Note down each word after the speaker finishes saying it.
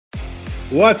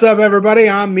What's up, everybody?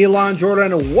 I'm Milan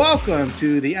Jordan, and welcome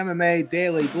to the MMA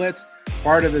Daily Blitz,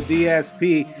 part of the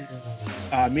DSP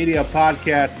Media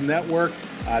Podcast Network.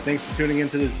 Thanks for tuning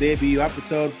into this debut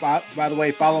episode. By the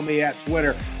way, follow me at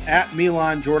Twitter, at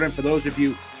Milan Jordan. For those of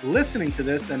you listening to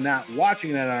this and not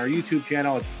watching it on our YouTube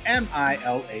channel, it's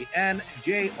MilanJordan.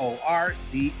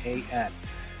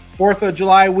 4th of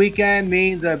July weekend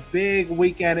means a big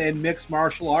weekend in mixed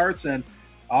martial arts, and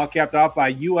all capped off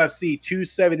by UFC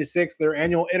 276, their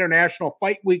annual International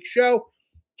Fight Week show,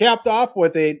 capped off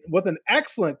with an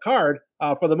excellent card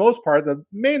for the most part. The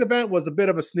main event was a bit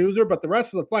of a snoozer, but the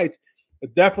rest of the fights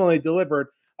definitely delivered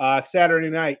Saturday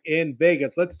night in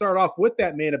Vegas. Let's start off with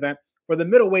that main event. For the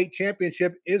middleweight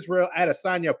championship, Israel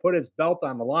Adesanya put his belt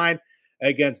on the line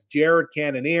against Jared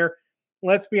Cannonier.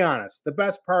 Let's be honest, the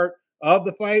best part of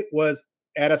the fight was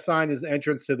Adesanya's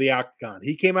entrance to the octagon.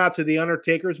 He came out to the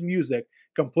Undertaker's music,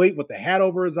 complete with the hat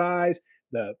over his eyes,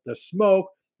 the smoke,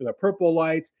 the purple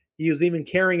lights. He was even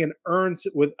carrying an urn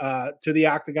with to the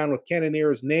octagon with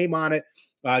Cannonier's name on it.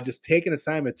 Just taking his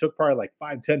time. It took probably like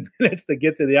 5-10 minutes to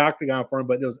get to the octagon for him,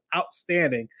 but it was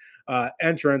outstanding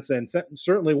entrance, and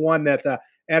certainly one that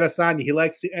Adesanya, he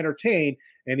likes to entertain,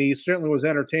 and he certainly was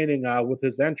entertaining with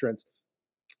his entrance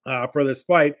for this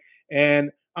fight.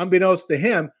 And unbeknownst to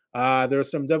him, there's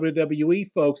some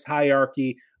WWE folks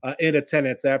hierarchy in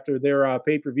attendance. After their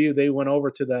pay-per-view, they went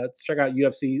over to check out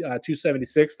UFC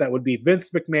 276. That would be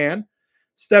Vince McMahon,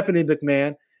 Stephanie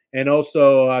McMahon, and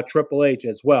also Triple H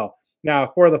as well.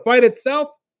 Now, for the fight itself,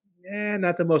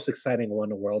 not the most exciting one in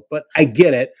the world, but I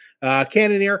get it.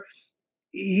 Cannonier,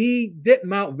 he didn't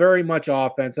mount very much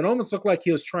offense, and almost looked like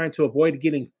he was trying to avoid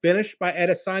getting finished by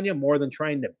Adesanya more than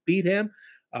trying to beat him.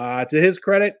 To his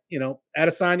credit,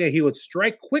 Adesanya, he would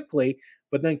strike quickly,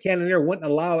 but then Cannonier wouldn't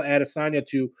allow Adesanya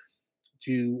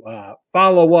to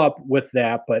follow up with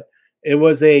that. But it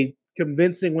was a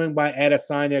convincing win by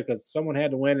Adesanya because someone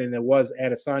had to win, and it was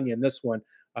Adesanya in this one,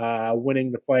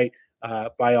 winning the fight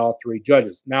by all three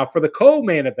judges. Now, for the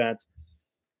co-main event,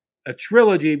 a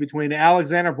trilogy between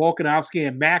Alexander Volkanovski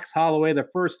and Max Holloway, the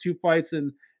first two fights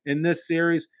in this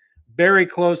series, very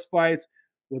close fights,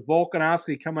 with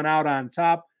Volkanovski coming out on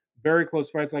top. Very close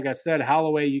fights. Like I said,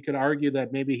 Holloway, you could argue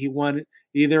that maybe he won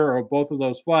either or both of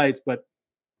those fights. But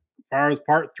as far as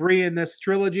part three in this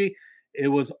trilogy, it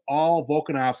was all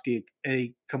Volkanovski.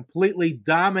 A completely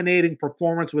dominating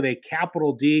performance with a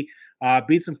capital D.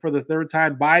 Beats him for the third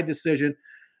time by decision.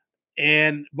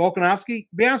 And Volkanovski,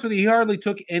 to be honest with you, he hardly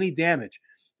took any damage.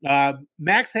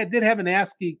 Max did have a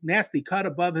nasty cut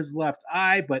above his left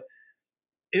eye, but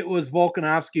it was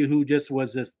Volkanovski who just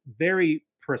was this very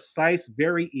precise,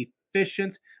 very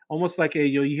efficient, almost like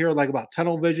you hear like about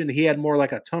tunnel vision. He had more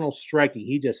like a tunnel striking.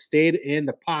 He just stayed in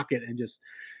the pocket and just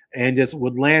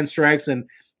would land strikes. And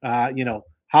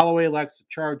Holloway likes to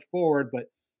charge forward, but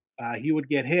he would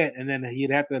get hit, and then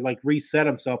he'd have to like reset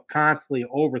himself constantly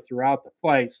over throughout the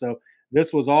fight. So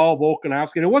this was all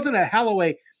Volkanovski. And it wasn't that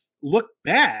Holloway looked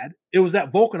bad. It was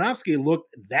that Volkanovski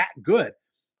looked that good.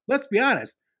 Let's be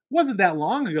honest. Wasn't that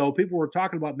long ago, people were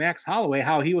talking about Max Holloway,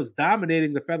 how he was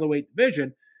dominating the featherweight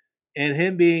division, and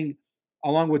him being,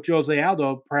 along with Jose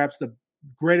Aldo, perhaps the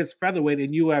greatest featherweight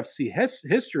in UFC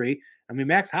history. I mean,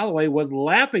 Max Holloway was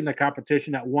lapping the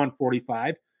competition at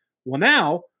 145. Well,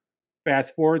 now,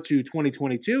 fast forward to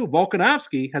 2022,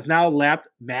 Volkanovski has now lapped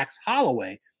Max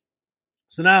Holloway.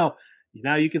 So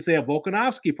now you can say of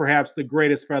Volkanovski, perhaps the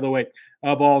greatest featherweight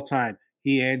of all time,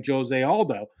 he and Jose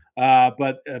Aldo.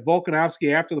 But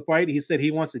Volkanovski, after the fight, he said he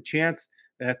wants a chance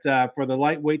that for the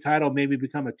lightweight title, maybe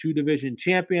become a two-division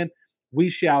champion. We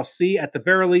shall see. At the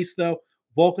very least, though,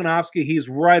 Volkanovski, he's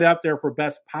right up there for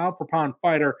best pound-for-pound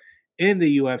fighter in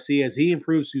the UFC as he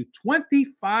improves to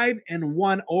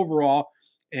 25-1 overall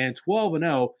and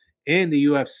 12-0 in the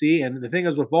UFC. And the thing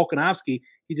is with Volkanovski,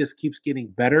 he just keeps getting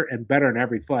better and better in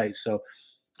every fight. So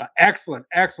excellent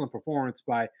performance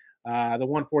by the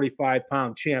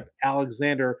 145-pound champ,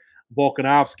 Alexander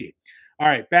Volkanovski. All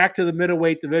right, back to the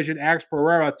middleweight division. Alex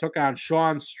Pereira took on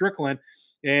Sean Strickland.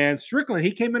 And Strickland,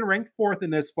 he came in ranked fourth in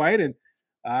this fight. And,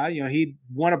 he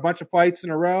won a bunch of fights in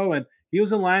a row. And he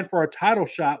was in line for a title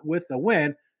shot with the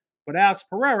win. But Alex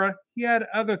Pereira, he had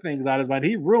other things on his mind.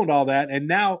 He ruined all that. And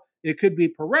now it could be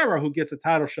Pereira who gets a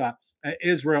title shot at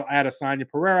Israel Adesanya.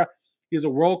 Pereira, he's a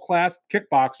world-class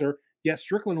kickboxer. Yet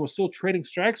Strickland was still trading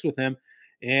strikes with him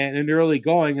and in the early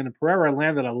going. And Pereira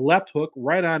landed a left hook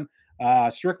right on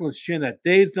Strickland's chin that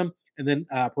dazed him. And then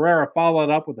Pereira followed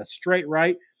up with a straight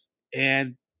right.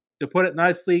 And to put it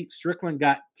nicely, Strickland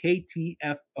got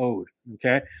KTFO'd.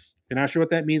 Okay. If you're not sure what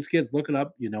that means, kids, look it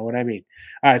up. You know what I mean.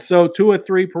 All right. So 2 of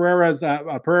 3 Pereira's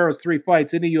 3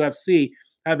 fights in the UFC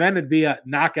have ended via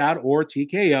knockout or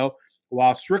TKO,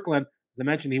 while Strickland, as I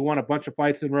mentioned, he won a bunch of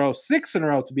fights in a row, 6 in a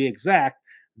row to be exact.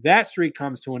 That streak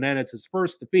comes to an end. It's his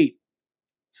first defeat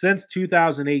since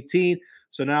 2018.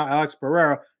 So now Alex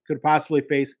Pereira could possibly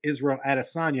face Israel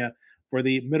Adesanya for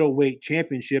the middleweight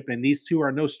championship. And these two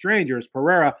are no strangers.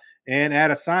 Pereira and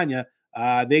Adesanya,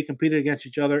 they competed against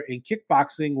each other in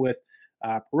kickboxing, with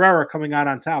Pereira coming out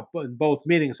on top in both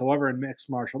meetings. However, in mixed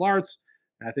martial arts,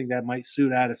 I think that might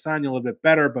suit Adesanya a little bit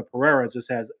better, but Pereira just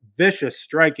has vicious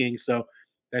striking, so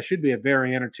that should be a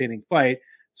very entertaining fight.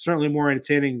 Certainly more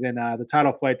entertaining than the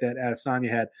title fight that Adesanya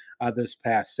had this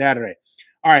past Saturday.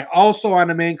 All right, also on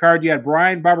the main card, you had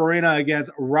Brian Barberena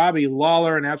against Robbie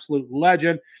Lawler, an absolute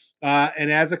legend.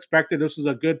 And as expected, this was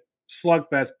a good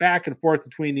slugfest back and forth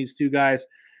between these two guys.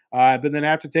 But then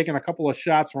after taking a couple of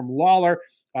shots from Lawler,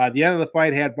 the end of the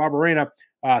fight had Barberena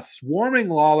swarming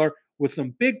Lawler with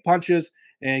some big punches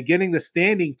and getting the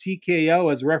standing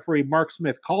TKO as referee Mark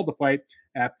Smith called the fight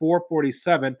at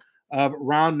 4:47 of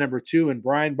round number 2. And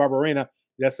Brian Barberena,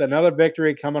 that's another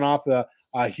victory coming off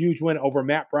a huge win over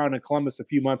Matt Brown in Columbus a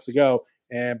few months ago.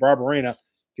 And Barberena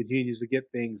continues to get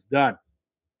things done.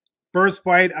 First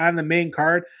fight on the main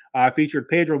card featured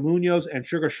Pedro Munoz and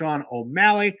Sugar Sean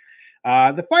O'Malley.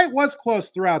 The fight was close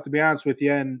throughout, to be honest with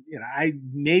you, and I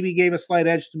maybe gave a slight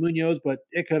edge to Munoz, but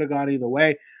it could have gone either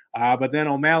way. But then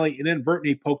O'Malley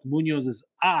inadvertently poked Munoz's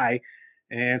eye,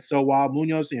 and so while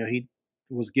Munoz, he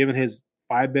was given his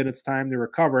 5 minutes time to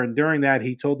recover, and during that,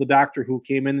 he told the doctor who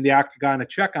came into the octagon to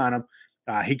check on him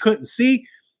he couldn't see,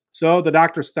 so the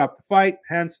doctor stopped the fight.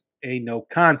 Hence, a no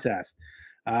contest.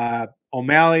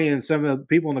 O'Malley and some of the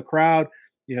people in the crowd,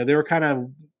 they were kind of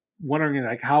wondering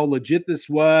like how legit this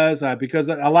was because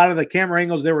a lot of the camera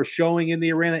angles they were showing in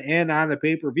the arena and on the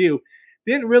pay-per-view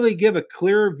didn't really give a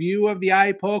clear view of the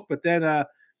eye poke. But then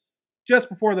just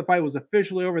before the fight was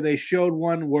officially over, they showed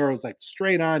one where it was like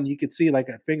straight on. You could see like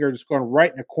a finger just going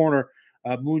right in the corner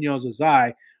of Munoz's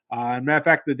eye. Matter of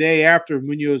fact, the day after,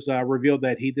 Munoz revealed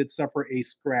that he did suffer a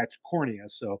scratched cornea.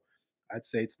 So I'd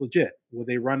say it's legit. Will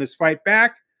they run this fight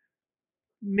back?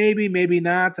 Maybe, maybe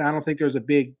not. I don't think there's a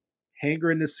big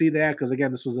hankering to see that because,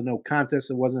 again, this was a no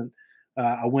contest. It wasn't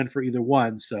a win for either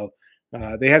one. So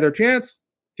they had their chance,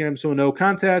 came to a no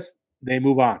contest. They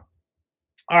move on.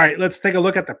 All right, let's take a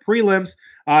look at the prelims.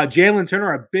 Jalen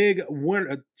Turner, a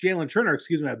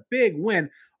big win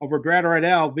over Brad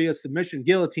Riddell via submission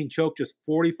guillotine choke just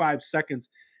 45 seconds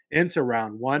into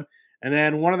round 1. And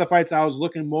then one of the fights I was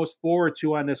looking most forward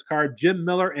to on this card, Jim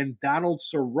Miller and Donald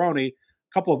Cerrone, a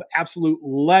couple of absolute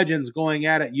legends going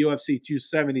at it, UFC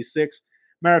 276.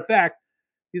 Matter of fact,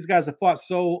 these guys have fought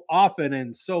so often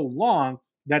and so long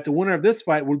that the winner of this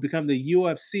fight would become the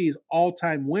UFC's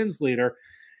all-time wins leader,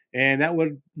 and that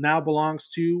would now belongs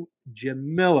to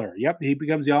Jim Miller. Yep, he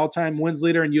becomes the all-time wins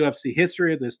leader in UFC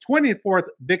history with his 24th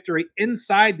victory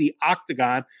inside the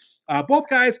octagon. Both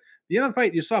guys, the end of the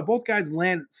fight, you saw both guys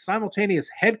land simultaneous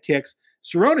head kicks.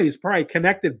 Cerrone's probably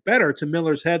connected better to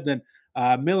Miller's head than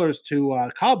Miller's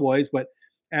to Cowboy's, but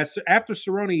after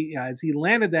Cerrone, as he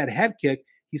landed that head kick,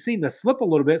 he seemed to slip a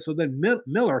little bit, so then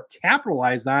Miller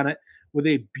capitalized on it with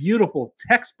a beautiful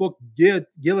textbook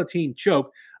guillotine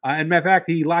choke. And matter of fact,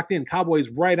 he locked in Cowboy's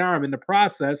right arm in the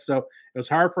process, so it was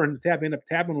hard for him to end up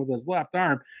tapping with his left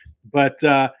arm. But,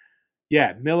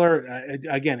 yeah, Miller,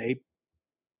 again, a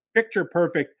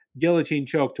picture-perfect guillotine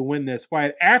choke to win this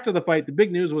fight. After the fight, the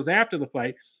big news was after the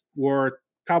fight, where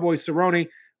Cowboy Cerrone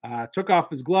took off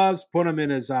his gloves, put him in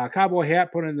his cowboy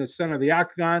hat, put him in the center of the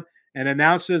octagon, and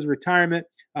announced his retirement.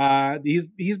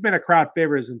 He's been a crowd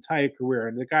favorite his entire career,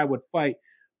 and the guy would fight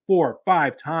 4 or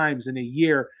 5 times in a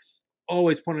year,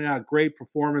 always putting out great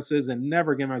performances and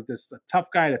never giving up this a tough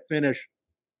guy to finish.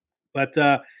 But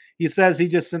he says he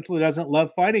just simply doesn't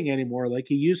love fighting anymore like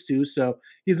he used to, so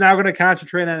he's now going to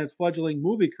concentrate on his fledgling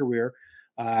movie career.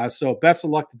 So best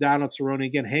of luck to Donald Cerrone,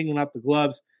 again, hanging up the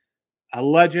gloves. A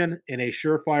legend and a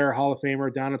surefire Hall of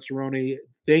Famer, Donald Cerrone.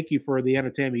 Thank you for the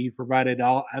entertainment you've provided to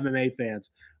all MMA fans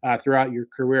throughout your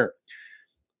career.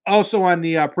 Also on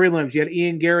the prelims, you had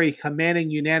Ian Gary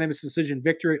commanding unanimous decision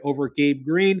victory over Gabe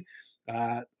Green.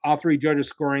 All 3 judges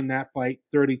scoring that fight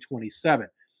 30-27.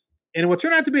 And what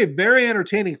turned out to be a very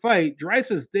entertaining fight,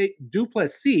 Dreysus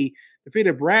Duplessis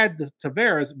defeated Brad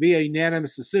Tavares via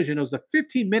unanimous decision. It was a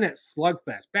 15-minute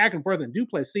slugfest, back and forth, and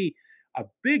Duplessis, a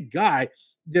big guy,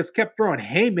 just kept throwing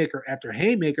haymaker after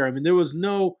haymaker. I mean,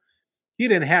 he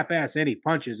didn't half-ass any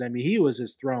punches. I mean, he was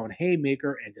just throwing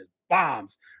haymaker and just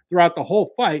bombs throughout the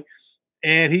whole fight.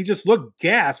 And he just looked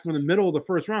gassed from the middle of the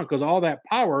first round because all that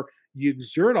power, you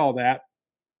exert all that,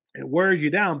 it wears you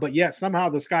down. But yet somehow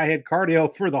this guy had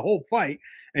cardio for the whole fight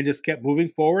and just kept moving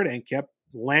forward and kept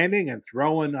landing and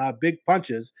throwing big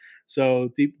punches. So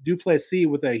Duplessis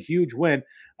with a huge win,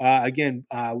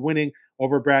 winning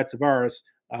over Brad Tavares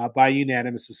by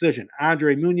unanimous decision.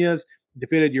 Andre Muniz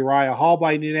defeated Uriah Hall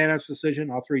by unanimous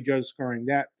decision. All three judges scoring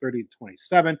that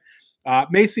 30-27.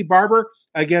 Macy Barber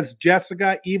against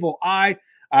Jessica Evil Eye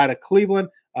out of Cleveland.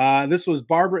 This was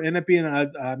Barber, ended up being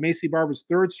Macy Barber's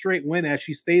third straight win as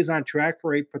she stays on track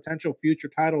for a potential future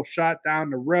title shot down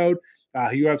the road.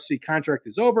 UFC contract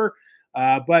is over,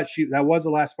 but that was the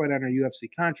last fight on her UFC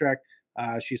contract.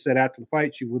 She said after the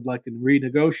fight she would like to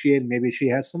renegotiate, and maybe she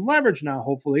has some leverage now,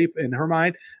 hopefully, in her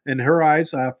mind, in her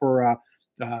eyes, for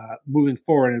moving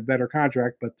forward in a better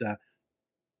contract. But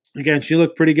again, she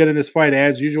looked pretty good in this fight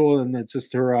as usual, and it's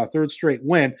just her third straight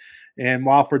win. And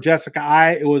while for Jessica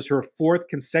Eye, it was her fourth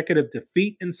consecutive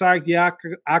defeat inside the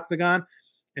octagon,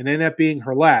 and ended up being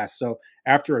her last. So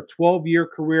after a 12-year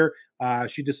career,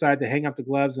 she decided to hang up the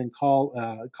gloves and call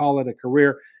it a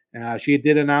career. She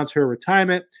did announce her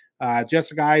retirement.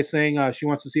 Jessica Eye saying she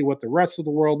wants to see what the rest of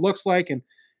the world looks like, and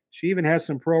she even has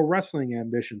some pro wrestling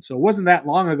ambition. So it wasn't that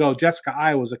long ago Jessica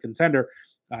Eye was a contender,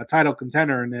 title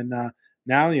contender, and then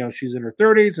now, she's in her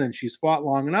 30s and she's fought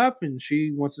long enough and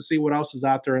she wants to see what else is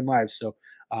out there in life. So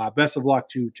best of luck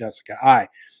to Jessica Eye.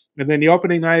 And then the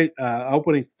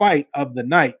opening fight of the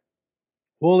night,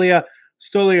 Julia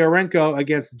Stoliarenko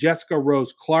against Jessica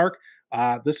Rose Clark.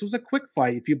 This was a quick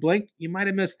fight. If you blinked, you might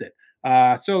have missed it.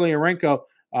 Stoliarenko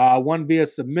won via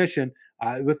submission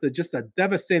with just a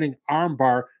devastating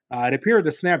armbar. It appeared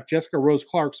to snap Jessica Rose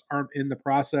Clark's arm in the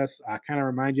process. Kind of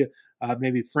remind you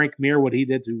maybe Frank Mir, what he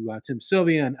did to Tim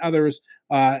Sylvia and others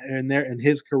in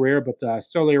his career. But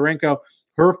Stoliarenko,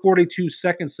 her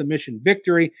 42-second submission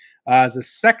victory is the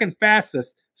second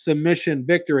fastest submission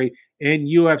victory in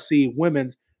UFC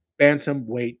women's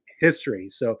bantamweight history.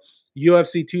 So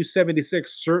UFC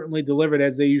 276 certainly delivered,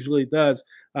 as they usually does,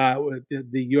 with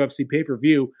the UFC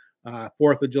pay-per-view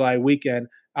 4th of July weekend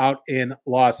out in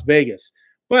Las Vegas.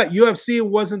 But UFC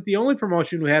wasn't the only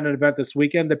promotion who had an event this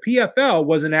weekend. The PFL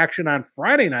was in action on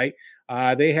Friday night.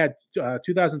 They had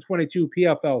 2022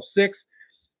 PFL 6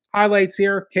 highlights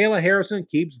here. Kayla Harrison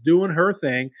keeps doing her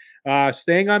thing,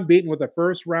 staying unbeaten with a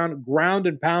first-round ground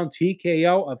and pound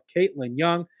TKO of Caitlin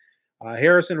Young.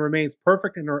 Harrison remains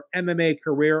perfect in her MMA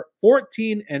career,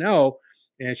 14-0,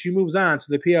 and she moves on to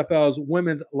the PFL's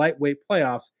women's lightweight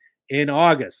playoffs in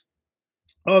August.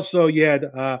 Also, you had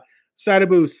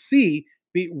Sadabu C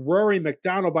beat Rory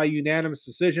McDonald by unanimous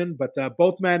decision, but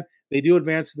both men, they do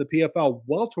advance to the PFL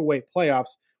welterweight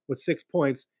playoffs with 6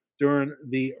 points during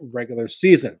the regular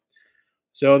season.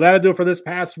 So that'll do it for this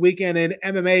past weekend in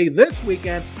MMA. This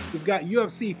weekend, we've got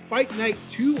UFC Fight Night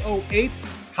 208,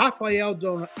 Rafael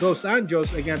dos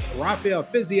Anjos against Rafael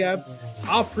Fiziev.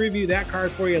 I'll preview that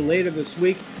card for you later this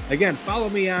week. Again, follow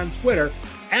me on Twitter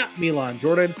at Milan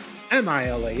Jordan,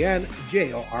 MilanJordan.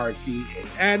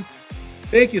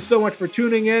 Thank you so much for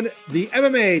tuning in. The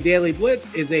MMA Daily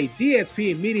Blitz is a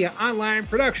DSP Media Online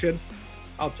production.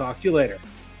 I'll talk to you later.